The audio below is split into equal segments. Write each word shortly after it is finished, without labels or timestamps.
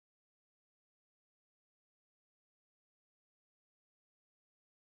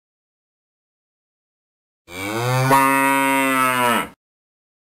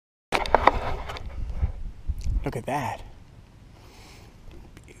Look at that.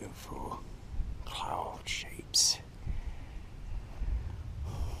 Beautiful cloud shapes.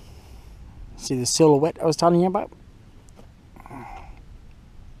 See the silhouette I was telling you about?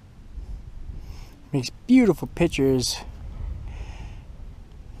 Makes beautiful pictures.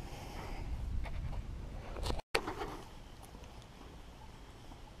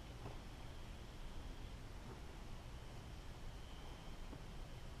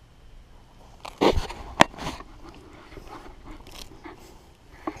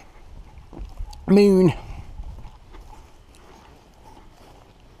 Moon.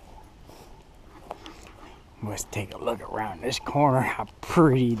 Let's take a look around this corner, how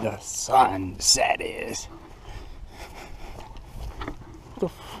pretty the sunset is.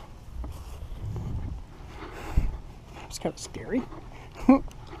 It's kind of scary.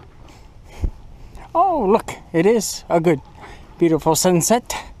 Oh, look, it is a good, beautiful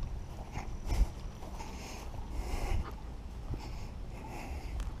sunset.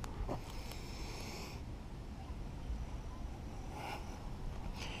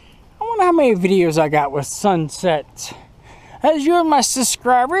 How many videos I got with sunsets. As you are my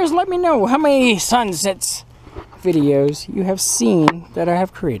subscribers, let me know how many sunsets videos you have seen that I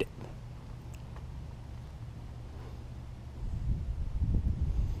have created.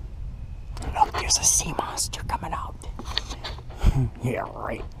 Look, there's a sea monster coming out. Yeah,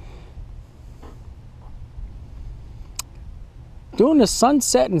 right. During the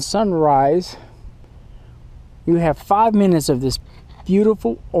sunset and sunrise, you have 5 minutes of this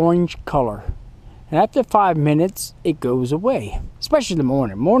beautiful orange color, and after 5 minutes it goes away, especially in the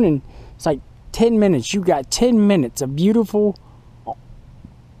morning. It's like 10 minutes. You got 10 minutes of beautiful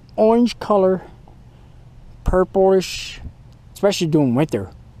orange color, purplish, especially during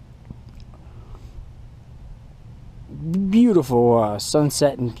winter. Beautiful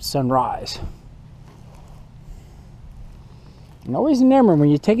sunset and sunrise. And always remember, when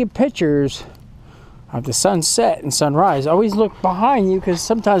you're taking pictures of the sunset and sunrise, always look behind you, because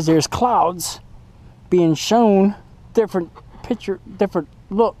sometimes there's clouds being shown different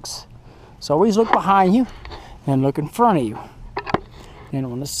looks. So always look behind you and look in front of you and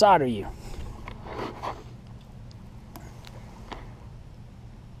on the side of you.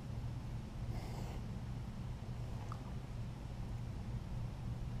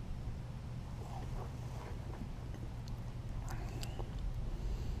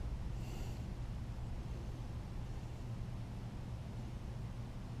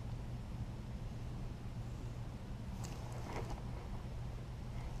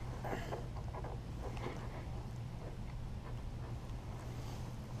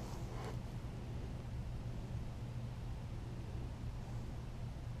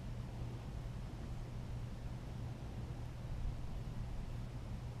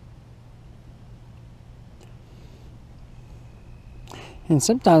 And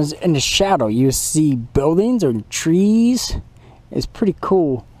sometimes in the shadow you see buildings or trees. It's pretty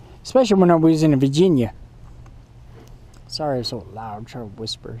cool, especially when I was in Virginia. Sorry it's so loud. I'm trying to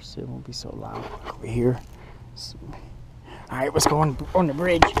whisper so it won't be so loud over here. Alright, let's go on the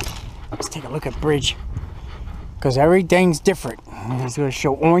bridge. Let's take a look at the bridge, because everything's different. It's going to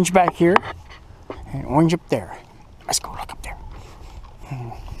show orange back here and orange up there. Let's go look up there.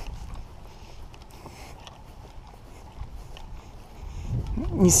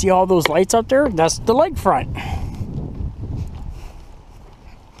 You see all those lights up there? That's the lakefront.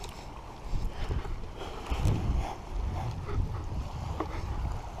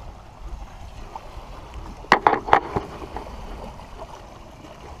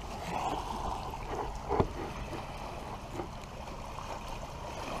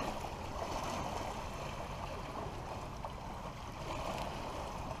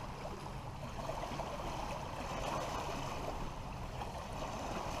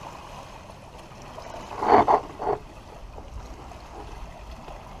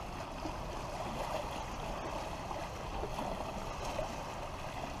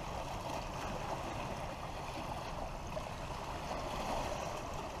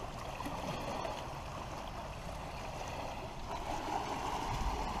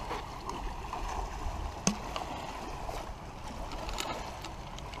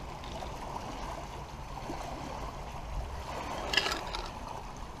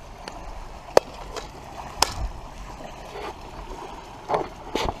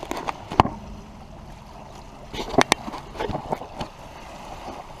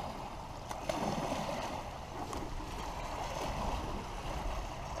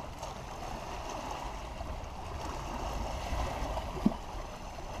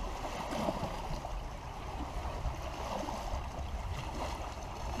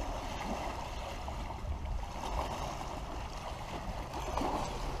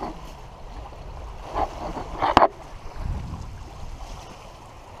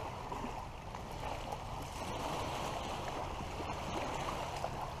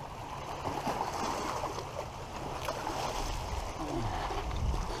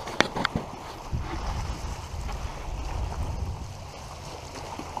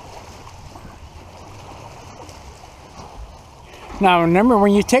 Now remember,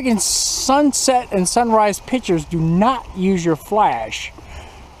 when you're taking sunset and sunrise pictures, do not use your flash.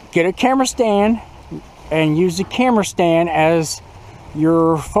 Get a camera stand and use the camera stand as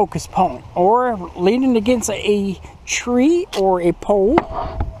your focus point, or leaning against a tree or a pole.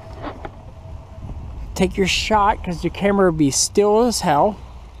 Take your shot, because your camera will be still as hell.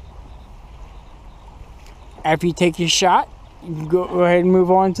 After you take your shot, you can go ahead and move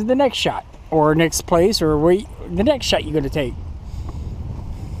on to the next shot, or next place, or wait, the next shot you're going to take.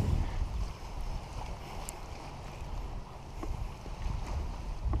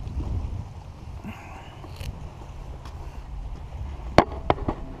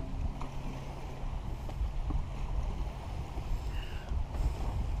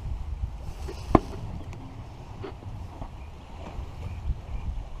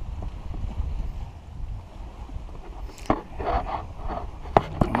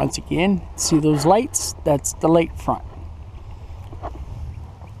 Once again, see those lights? That's the lakefront.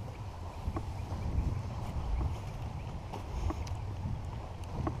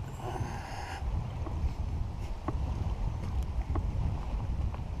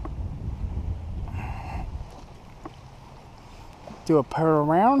 Do a pair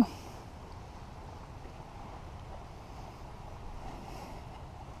around.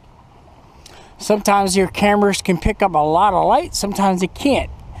 Sometimes your cameras can pick up a lot of light, sometimes it can't.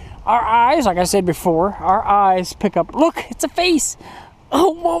 Our eyes, like I said before, our eyes pick up, look, it's a face.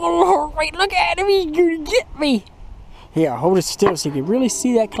 Oh, Lord, wait, look at him, he's gonna get me. Here, hold it still so you can really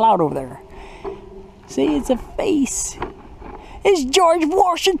see that cloud over there. See, it's a face. It's George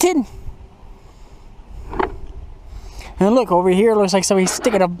Washington. And look, over here, looks like somebody's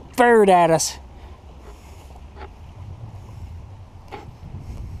sticking a bird at us.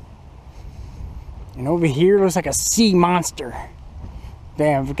 And over here, looks like a sea monster.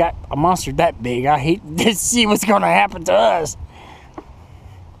 Damn, if we got a monster that big, I hate to see what's gonna happen to us.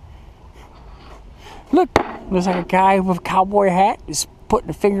 Look, looks like a guy with a cowboy hat is putting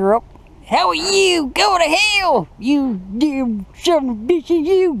a finger up. How are you? Go to hell! You damn son of a bitch,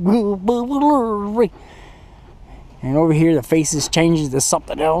 you! And over here, the face is changing to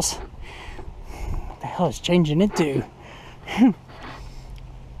something else. What the hell is changing into?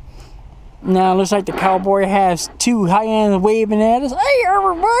 Now, it looks like the cowboy has two hands waving at us. Hey,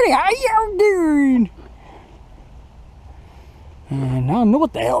 everybody, how y'all doing? And I don't know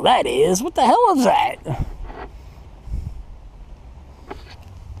what the hell that is. What the hell is that?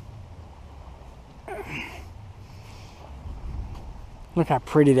 Look how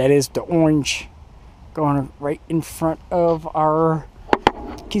pretty that is, the orange going right in front of our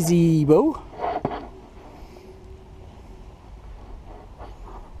gazebo.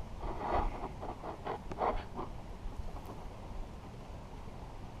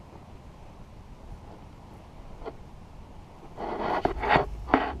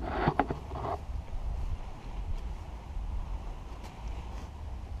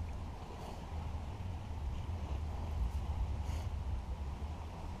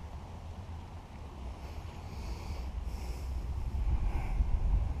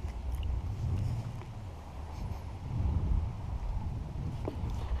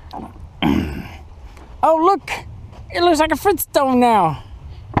 Oh, look! It looks like a Flintstone now.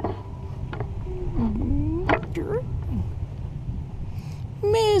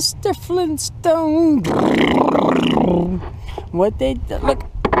 Mr. Flintstone. What they look?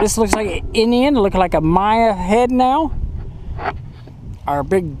 This looks like an Indian. Look like a Maya head now. Our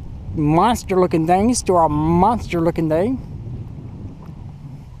big monster-looking things to our monster-looking thing.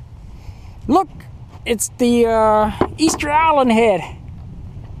 Look, it's the Easter Island head.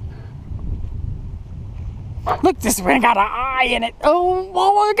 Look, this one got an eye in it.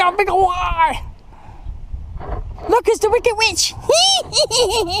 Oh, it got a big old eye. Look, it's the Wicked Witch.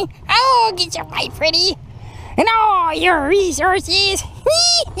 Oh, get your wife ready. And all your resources.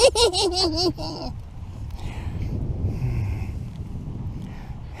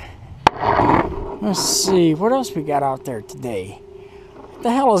 Let's see, what else we got out there today? What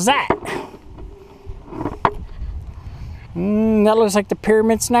the hell is that? That looks like the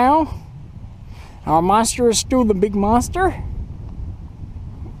pyramids now. Our monster is still the big monster.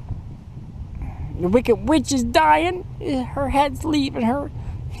 The Wicked Witch is dying. Her head's leaving her.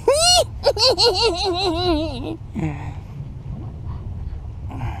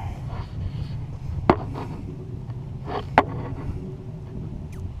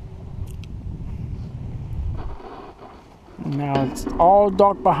 Now it's all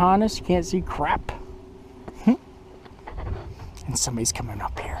dark behind us. You can't see crap. And somebody's coming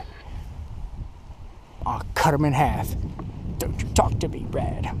up here. I'll cut him in half. Don't you talk to me,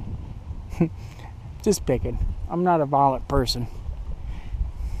 Brad. Just picking. I'm not a violent person.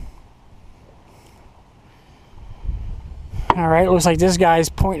 Alright, looks like this guy's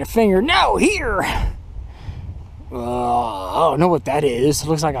pointing a finger. No, here! I don't know what that is. It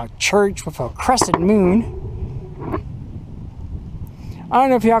looks like a church with a crescent moon. I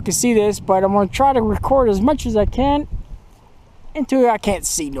don't know if y'all can see this, but I'm going to try to record as much as I can until I can't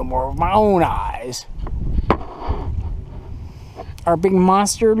see no more with my own eyes. Our big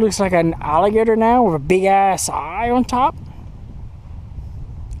monster looks like an alligator now with a big ass eye on top.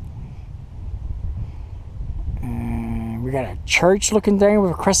 And we got a church looking thing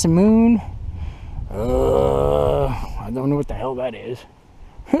with a crescent moon. I don't know what the hell that is.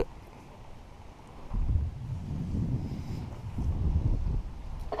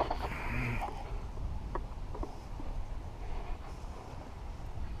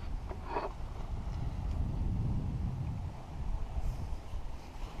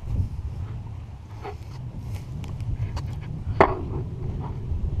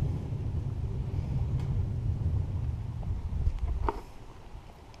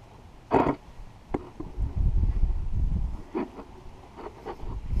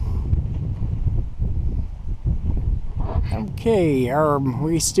 Okay,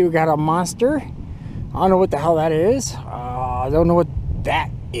 we still got a monster. I don't know what the hell that is. I don't know what that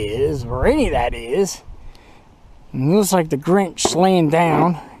is, or any of that is. It looks like the Grinch laying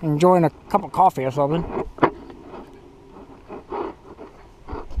down, enjoying a cup of coffee or something.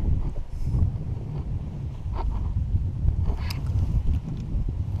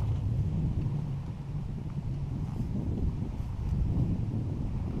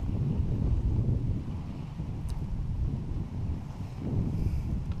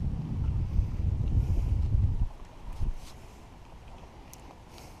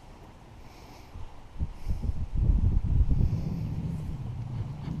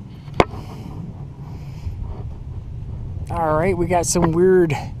 Alright, we got some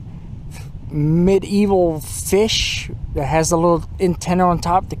weird medieval fish that has a little antenna on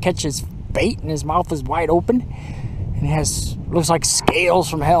top to catch his bait, and his mouth is wide open. And it has, looks like scales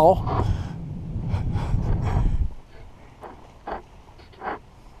from hell.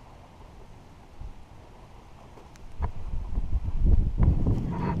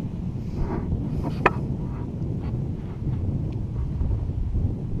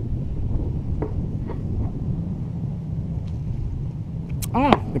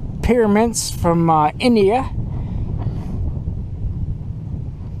 The pyramids from India.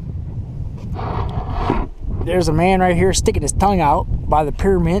 There's a man right here sticking his tongue out by the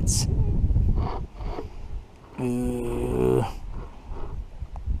pyramids.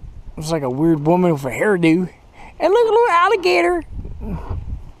 Looks like a weird woman with a hairdo. And look, a little alligator.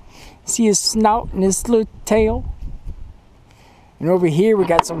 See his snout and his little tail. And over here we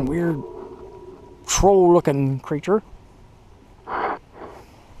got some weird troll-looking creature.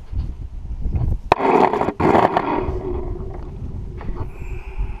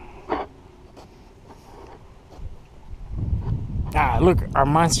 Look, our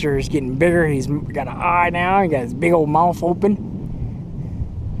monster is getting bigger. He's got an eye now. He got his big old mouth open.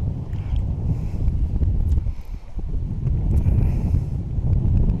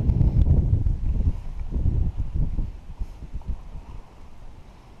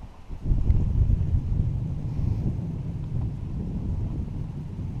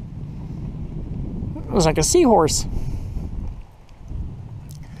 Looks like a seahorse.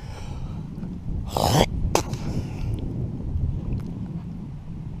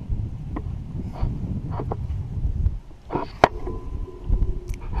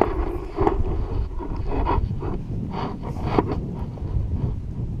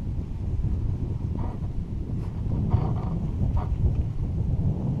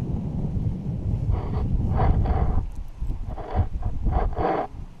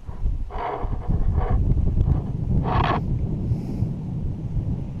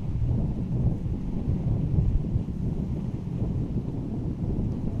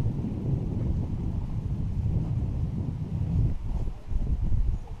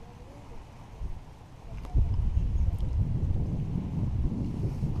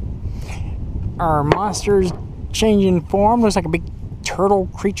 Our monster's changing form. Looks like a big turtle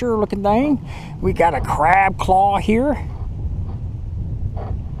creature looking thing. We got a crab claw here.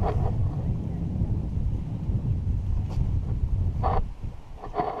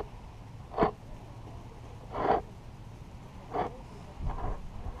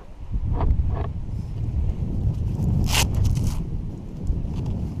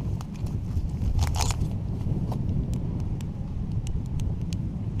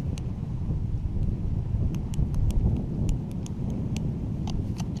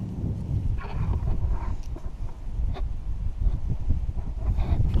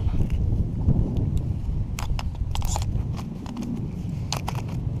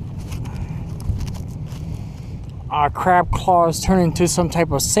 crab claws turn into some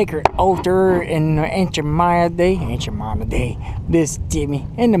type of sacred altar in the ancient Maya day. Ancient Maya day. This Jimmy.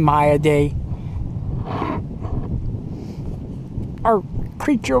 In the Maya day. Our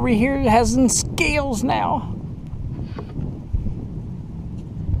creature over here has some scales now.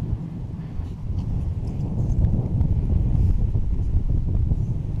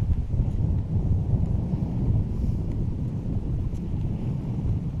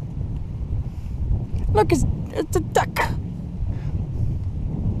 Look, it's a duck.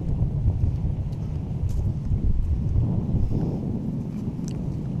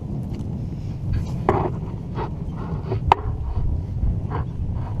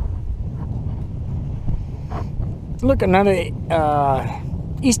 Look, another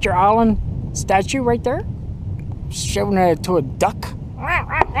Easter Island statue right there, showing it to a duck.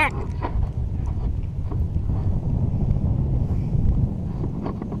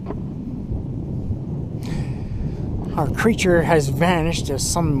 Our creature has vanished to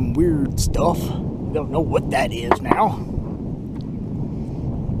some weird stuff. We don't know what that is now.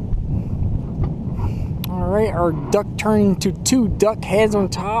 Alright, our duck turned into two duck heads on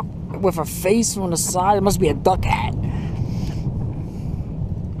top with a face on the side. It must be a duck hat.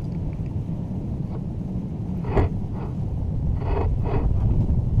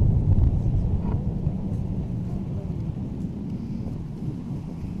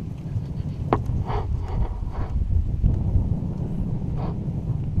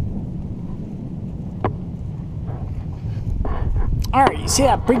 Alright, you see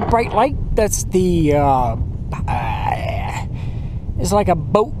that big bright light? That's the, it's like a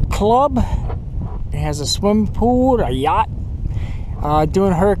boat club. It has a swimming pool, a yacht.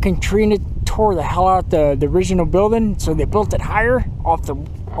 During Hurricane Katrina, tore the hell out the original building, so they built it higher off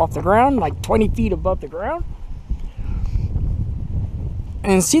the ground, like 20 feet above the ground.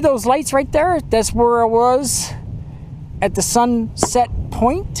 And see those lights right there? That's where I was at the sunset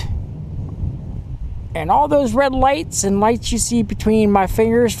point. And all those red lights and lights you see between my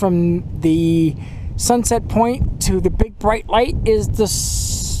fingers from the sunset point to the big bright light is the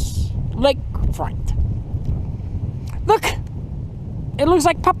lake front. Look! It looks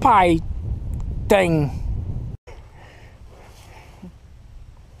like Popeye thing.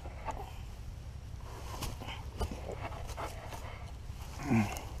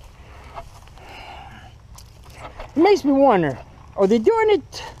 It makes me wonder, are they doing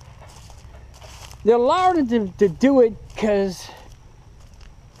it? They're allowed to do it because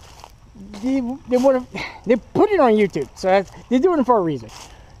they put it on YouTube, so they're doing it for a reason.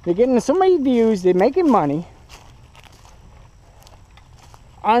 They're getting so many views, they're making money.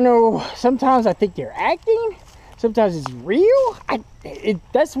 I know sometimes I think they're acting, sometimes it's real.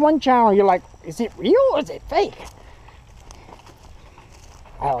 That's one channel you're like, is it real or is it fake?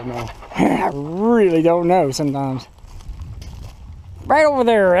 I don't know. I really don't know sometimes. Right over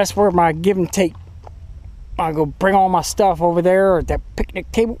there, that's where my give and take. I go bring all my stuff over there at that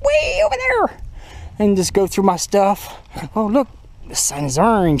picnic table way over there and just go through my stuff. Oh look, the sun is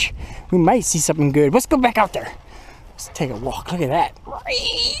orange. We might see something good. Let's go back out there. Let's take a walk. Look at that.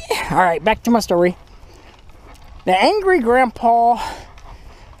 All right, back to my story. The angry grandpa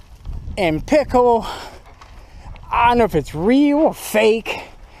and Pickle, I don't know if it's real or fake,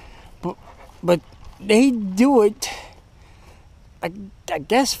 but they do it, I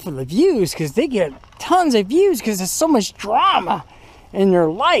guess, for the views, because they get tons of views because there's so much drama in their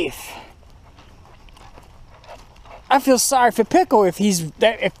life. I feel sorry for Pickle if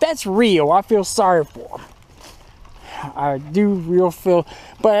that's real. I feel sorry for him. I do real feel,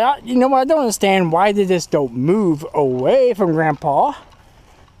 but you know what? I don't understand why they just don't move away from Grandpa.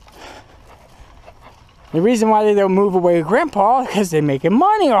 The reason why they don't move away with Grandpa is because they're making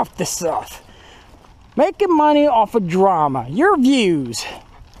money off this stuff. Making money off of drama. Your views.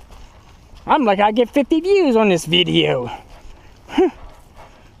 I'm like, I get 50 views on this video.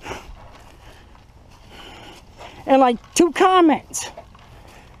 And like 2 comments.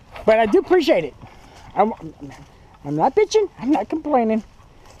 But I do appreciate it. I'm not bitching. I'm not complaining.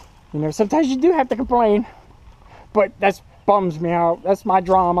 You know, sometimes you do have to complain. But that bums me out. That's my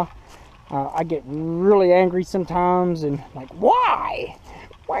drama. I get really angry sometimes and like, why?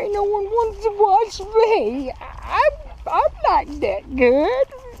 Why no one wants to watch me? I'm not that good.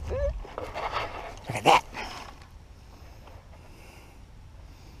 Look at that.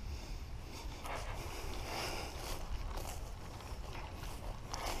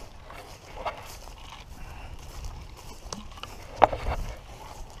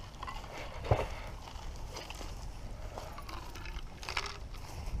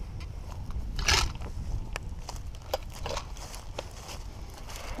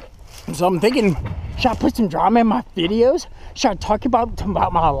 So I'm thinking, Should I put some drama in my videos? Should I talk about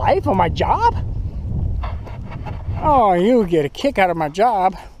my life or my job? Oh, you get a kick out of my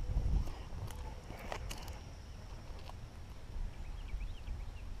job.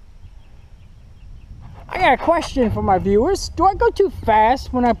 I got a question for my viewers. Do I go too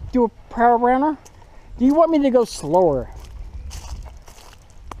fast when I do a power runner? Do you want me to go slower?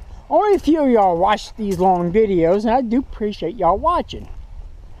 Only a few of y'all watch these long videos, and I do appreciate y'all watching.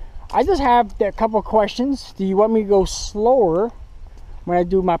 I just have a couple of questions. Do you want me to go slower when I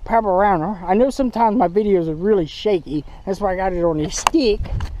do my power runner? I know sometimes my videos are really shaky. That's why I got it on a stick.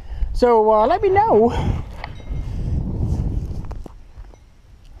 So let me know.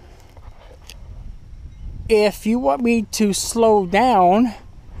 If you want me to slow down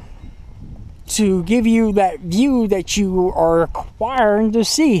to give you that view that you are acquiring to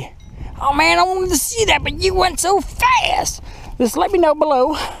see. Oh man, I wanted to see that, but you went so fast. Just let me know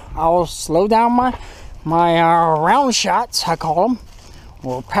below. I'll slow down my round shots, I call them,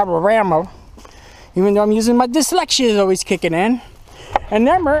 or panorama. Even though I'm using my dyslexia is always kicking in. And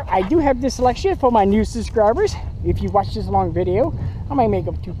remember, I do have dyslexia for my new subscribers. If you watch this long video, I might make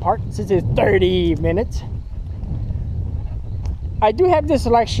up 2 parts since it's 30 minutes. I do have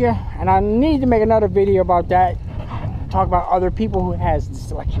dyslexia, and I need to make another video about that. Talk about other people who has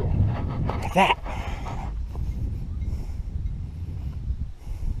dyslexia. Like that.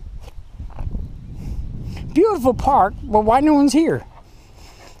 Beautiful park, but why no one's here?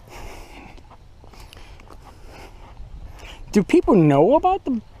 Do people know about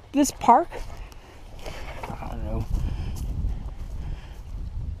this park? I don't know.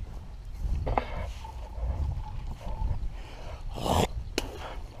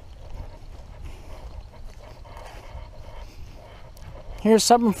 Here's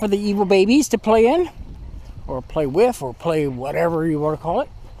something for the evil babies to play in, or play with, or play whatever you want to call it.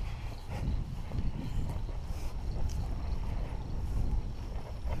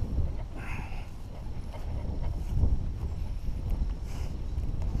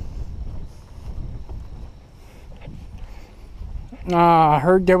 I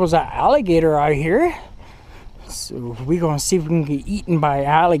heard there was an alligator out here, so we're gonna see if we can get eaten by an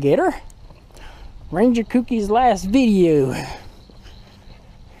alligator. Ranger Kooky's last video.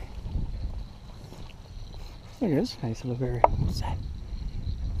 Look at this nice little area. What's that?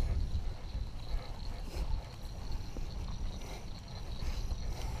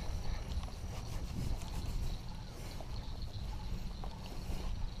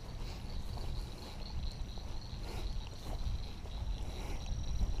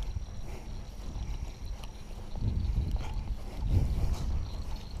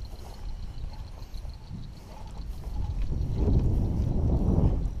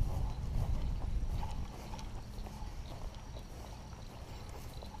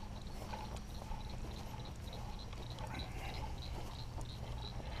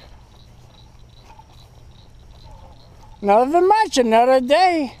 Nothing much, another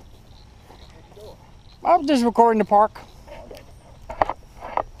day. I'm just recording the park.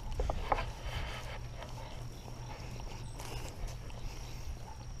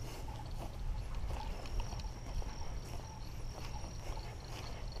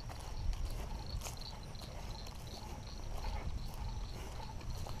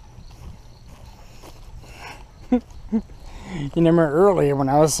 You remember earlier when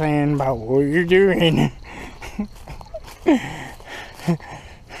I was saying about what you're doing.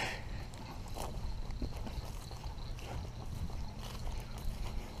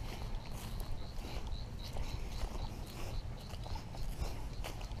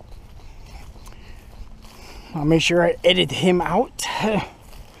 I'll make sure I edit him out.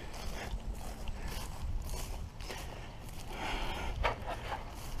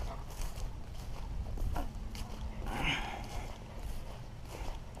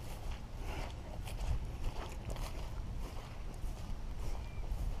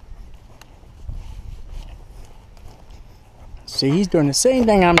 See, he's doing the same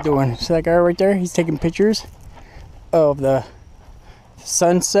thing I'm doing. See that guy right there? He's taking pictures of the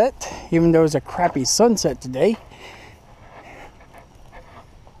sunset, even though it's a crappy sunset today.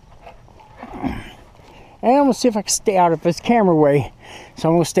 And I'm gonna see if I can stay out of his camera way. So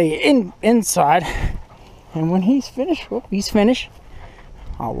I'm gonna stay inside. And when he's finished,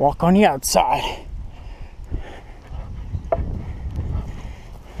 I'll walk on the outside.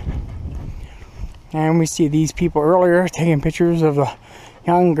 And we see these people earlier taking pictures of a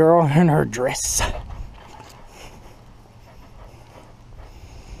young girl in her dress.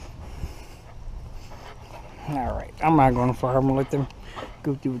 Alright, I'm not going far. I'm going to let them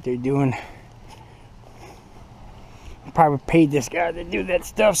go do what they're doing. I probably paid this guy to do that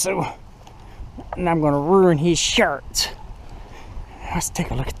stuff, so and I'm gonna ruin his shirt. Let's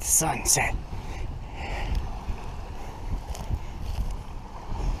take a look at the sunset.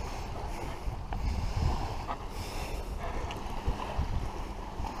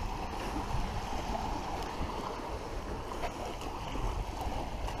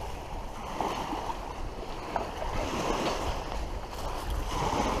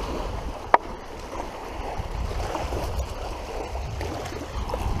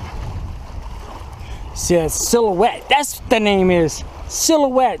 Says silhouette. That's what the name is.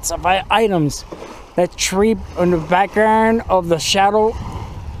 Silhouettes of items. That tree in the background of the shadow,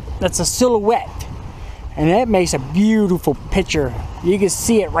 that's a silhouette. And that makes a beautiful picture. You can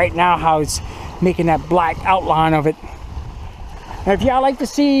see it right now how it's making that black outline of it. And if y'all like to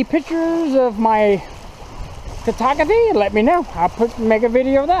see pictures of my photography, let me know. I'll make a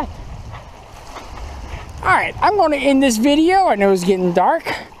video of that. Alright, I'm going to end this video. I know it's getting dark.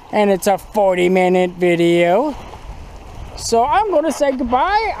 And it's a 40-minute video. So I'm going to say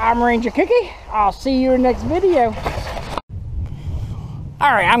goodbye. I'm Ranger Kooky. I'll see you in the next video.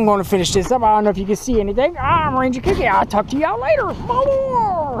 Alright, I'm going to finish this up. I don't know if you can see anything. I'm Ranger Kooky. I'll talk to y'all later.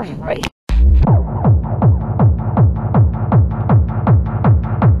 Bye.